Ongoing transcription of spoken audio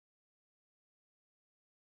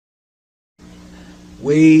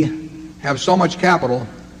We have so much capital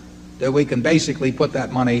that we can basically put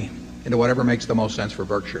that money into whatever makes the most sense for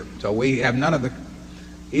Berkshire. So we have none of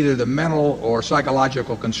either the mental or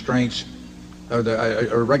psychological constraints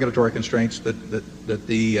or regulatory constraints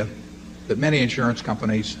that many insurance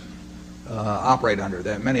companies operate under.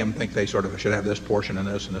 That many of them think they sort of should have this portion and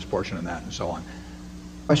this and this portion and that and so on.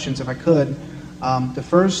 Questions, if I could. The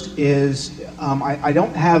first is, I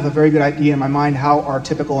don't have a very good idea in my mind how our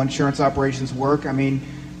typical insurance operations work. I mean,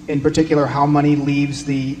 in particular, how money leaves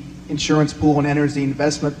the insurance pool and enters the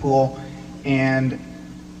investment pool, and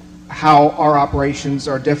how our operations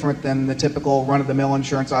are different than the typical run-of-the-mill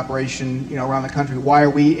insurance operation, around the country. Why are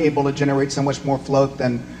we able to generate so much more float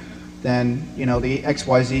than the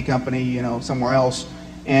XYZ company, somewhere else?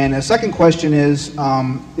 And the second question is,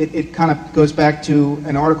 it kind of goes back to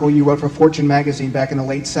an article you wrote for Fortune magazine back in the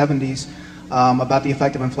late 70s about the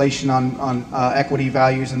effect of inflation on equity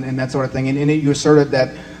values and that sort of thing. And in it you asserted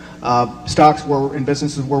that stocks and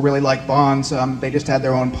businesses were really like bonds. They just had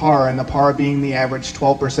their own par, and the par being the average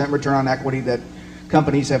 12% return on equity that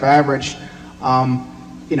companies have averaged.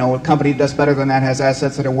 A company does better than that has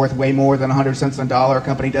assets that are worth way more than 100 cents on a dollar. A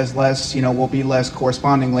company does less, will be less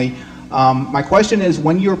correspondingly. My question is,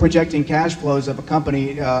 when you're projecting cash flows of a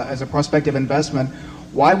company as a prospective investment,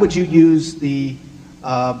 why would you use the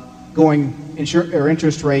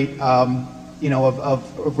interest rate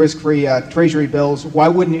of risk-free treasury bills? Why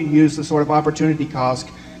wouldn't you use the sort of opportunity cost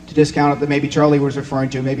to discount it that maybe Charlie was referring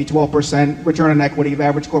to, maybe 12% return on equity of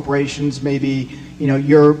average corporations, maybe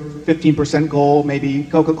your 15% goal, maybe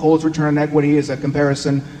Coca-Cola's return on equity as a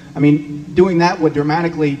comparison? I mean, doing that would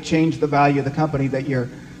dramatically change the value of the company that you're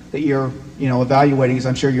evaluating, as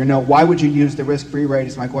I'm sure you know. Why would you use the risk-free rate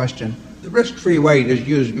is my question. The risk-free rate is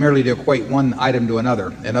used merely to equate one item to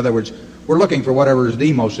another. In other words, we're looking for whatever is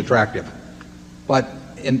the most attractive. But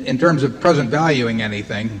in terms of present valuing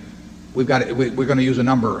anything, we're going to use a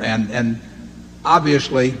number, and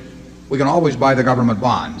obviously we can always buy the government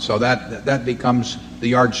bond, so that becomes the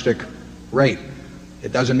yardstick rate.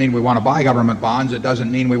 It doesn't mean we want to buy government bonds. It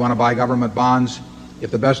doesn't mean we want to buy government bonds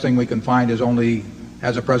if the best thing we can find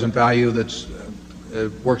has a present value that's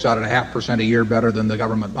works out at 0.5% a year better than the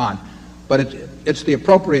government bond. But it's the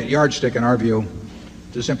appropriate yardstick in our view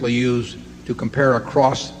to simply use to compare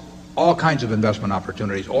across all kinds of investment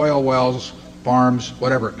opportunities, oil wells, farms,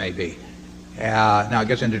 whatever it may be. Now it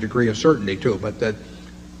gets into a degree of certainty too, but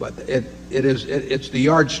it's the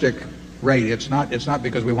yardstick rate. It's not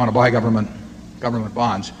because we want to buy government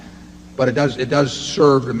bonds, but it does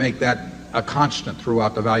serve to make that a constant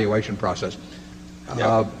throughout the valuation process.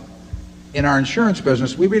 Yep. In our insurance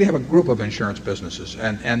business, we really have a group of insurance businesses,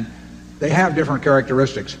 and they have different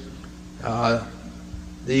characteristics.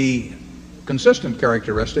 The consistent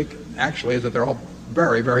characteristic actually is that they're all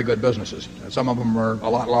very, very good businesses. Some of them are a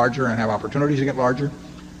lot larger and have opportunities to get larger,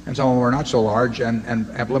 and some of them are not so large and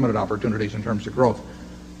have limited opportunities in terms of growth.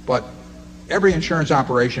 But every insurance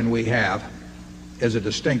operation we have is a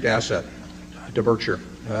distinct asset to Berkshire.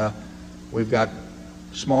 We've got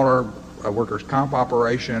smaller workers' comp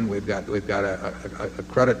operation. We've got a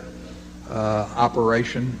credit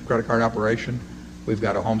operation, credit card operation. We've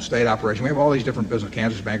got a home state operation. We have all these different businesses,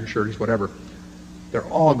 Kansas Bank, Sureties, whatever. They're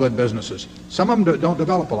all good businesses. Some of them don't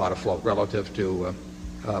develop a lot of float relative to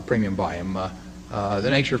premium volume. The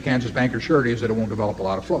nature of Kansas Bank or Surety is that it won't develop a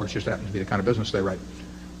lot of float. It just happens to be the kind of business they write.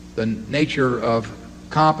 The nature of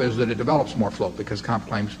comp is that it develops more float because comp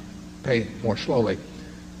claims pay more slowly.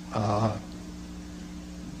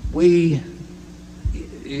 You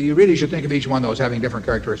really should think of each one of those having different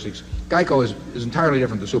characteristics. GEICO is entirely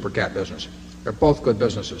different than the super cat business. They're both good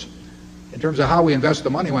businesses. In terms of how we invest the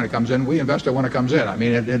money when it comes in, we invest it when it comes in. I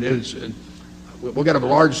mean, we'll get a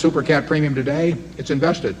large super cat premium today, it's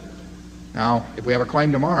invested. Now, if we have a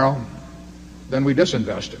claim tomorrow, then we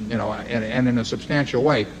disinvest, and in a substantial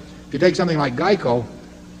way. If you take something like GEICO,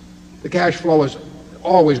 the cash flow is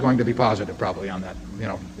always going to be positive probably on that.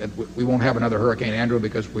 We won't have another Hurricane Andrew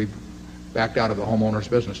because we've backed out of the homeowners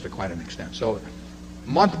business to quite an extent. So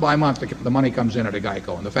month by month, the money comes in at a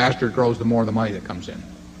GEICO, and the faster it grows, the more the money that comes in.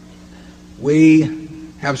 We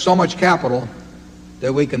have so much capital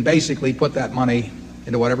that we can basically put that money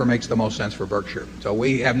into whatever makes the most sense for Berkshire. So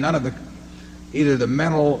we have none of either the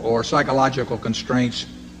mental or psychological constraints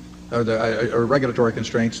or regulatory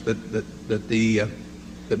constraints that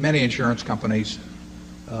many insurance companies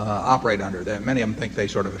operate under. Many of them think they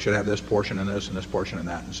sort of should have this portion and this portion and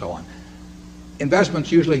that and so on.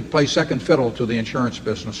 Investments usually play second fiddle to the insurance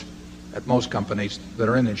business at most companies that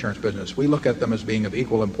are in the insurance business. We look at them as being of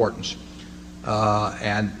equal importance.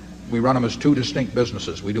 And we run them as two distinct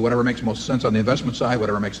businesses. We do whatever makes most sense on the investment side,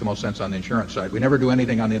 whatever makes the most sense on the insurance side. We never do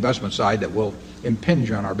anything on the investment side that will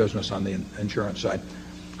impinge on our business on the insurance side.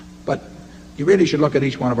 But you really should look at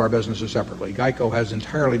each one of our businesses separately. GEICO has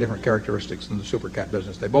entirely different characteristics than the supercat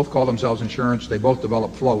business. They both call themselves insurance. They both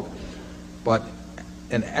develop float. But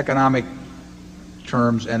in economic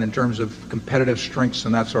terms and in terms of competitive strengths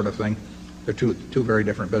and that sort of thing, they're two very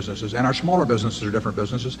different businesses. And our smaller businesses are different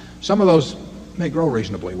businesses. Some of those may grow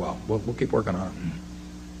reasonably well. We'll keep working on it.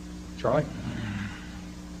 Charlie?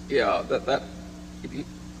 Yeah, if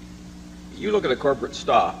you look at a corporate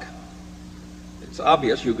stock, it's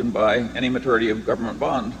obvious you can buy any maturity of government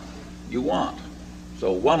bond you want.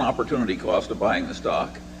 So one opportunity cost of buying the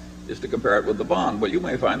stock is to compare it with the bond. But you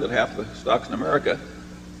may find that half the stocks in America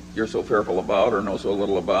you're so fearful about or know so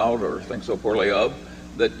little about or think so poorly of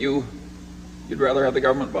that you'd rather have the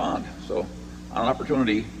government bond. So on an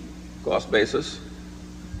opportunity cost basis,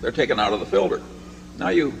 they're taken out of the filter. Now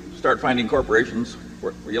you start finding corporations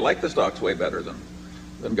where you like the stocks way better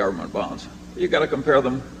than government bonds. You've got to compare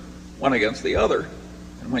them one against the other.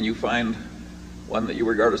 And when you find one that you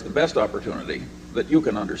regard as the best opportunity, that you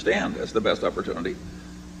can understand as the best opportunity,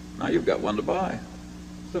 now you've got one to buy.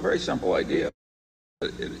 It's a very simple idea.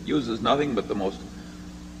 It uses nothing but the most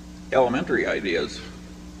elementary ideas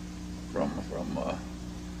from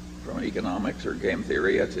economics or game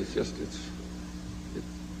theory. It's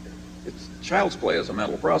child's play as a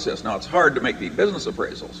mental process. Now it's hard to make the business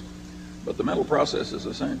appraisals, but the mental process is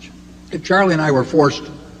essential. If Charlie and I were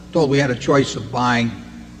told we had a choice of buying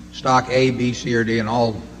stock A, B, C, or D, and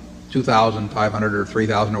all 2,500 or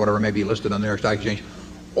 3,000 or whatever may be listed on the New York Stock Exchange,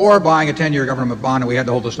 or buying a 10-year government bond and we had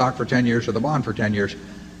to hold the stock for 10 years or the bond for 10 years,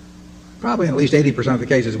 probably in at least 80% of the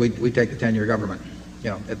cases we'd take the 10-year government.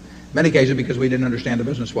 In many cases because we didn't understand the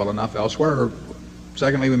business well enough elsewhere, or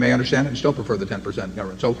secondly, we may understand it and still prefer the 10%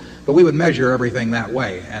 government. So, but we would measure everything that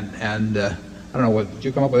way. And I don't know, did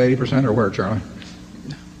you come up with 80% or where, Charlie?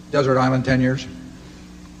 Desert Island, 10 years?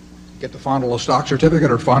 Get to fondle a stock certificate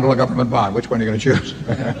or fondle a government bond? Which one are you going to choose?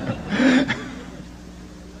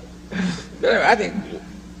 I think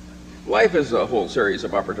life is a whole series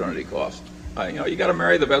of opportunity costs. You got to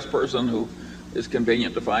marry the best person who is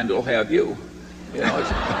convenient to find who'll have you.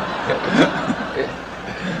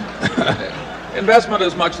 Investment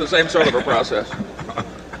is much the same sort of a process.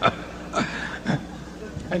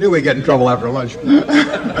 I knew we'd get in trouble after lunch.